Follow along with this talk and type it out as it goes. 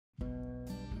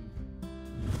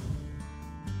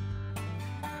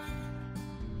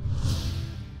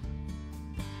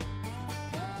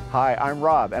Hi, I'm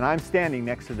Rob, and I'm standing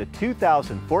next to the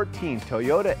 2014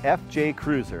 Toyota FJ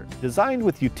Cruiser. Designed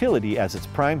with utility as its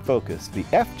prime focus, the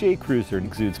FJ Cruiser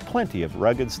exudes plenty of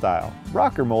rugged style.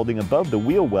 Rocker molding above the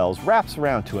wheel wells wraps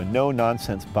around to a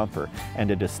no-nonsense bumper, and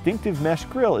a distinctive mesh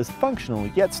grille is functional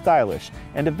yet stylish,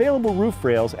 and available roof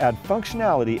rails add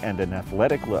functionality and an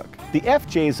athletic look. The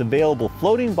FJ's available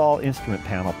floating ball instrument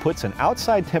panel puts an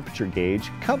outside temperature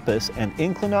gauge, compass, and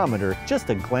inclinometer just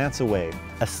a glance away.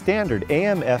 A standard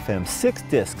AM/FM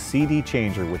 6-disc CD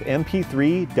changer with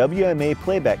MP3, WMA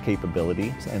playback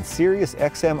capabilities, and Sirius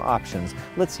XM options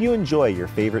lets you enjoy your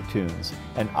favorite tunes.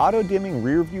 An auto-dimming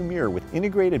rear-view mirror with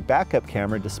integrated backup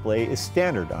camera display is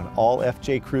standard on all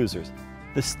FJ Cruisers.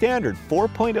 The standard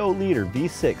 4.0-liter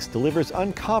V6 delivers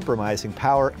uncompromising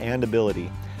power and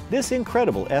ability. This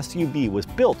incredible SUV was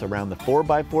built around the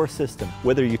 4x4 system.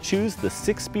 Whether you choose the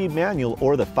 6-speed manual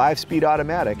or the 5-speed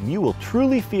automatic, you will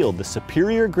truly feel the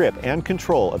superior grip and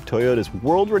control of Toyota's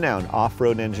world-renowned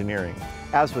off-road engineering.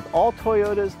 As with all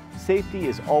Toyotas, safety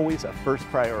is always a first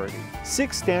priority.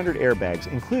 6 standard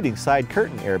airbags, including side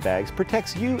curtain airbags,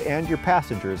 protects you and your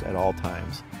passengers at all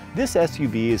times. This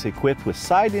SUV is equipped with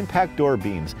side impact door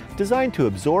beams designed to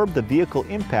absorb the vehicle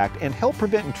impact and help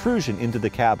prevent intrusion into the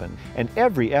cabin. And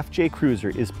every FJ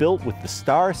Cruiser is built with the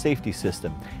STAR safety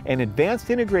system, an advanced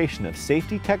integration of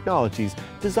safety technologies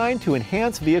designed to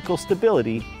enhance vehicle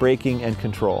stability, braking, and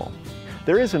control.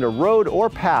 There isn't a road or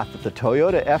path that the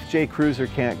Toyota FJ Cruiser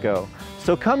can't go.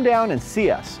 So come down and see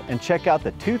us and check out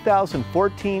the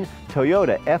 2014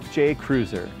 Toyota FJ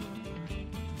Cruiser.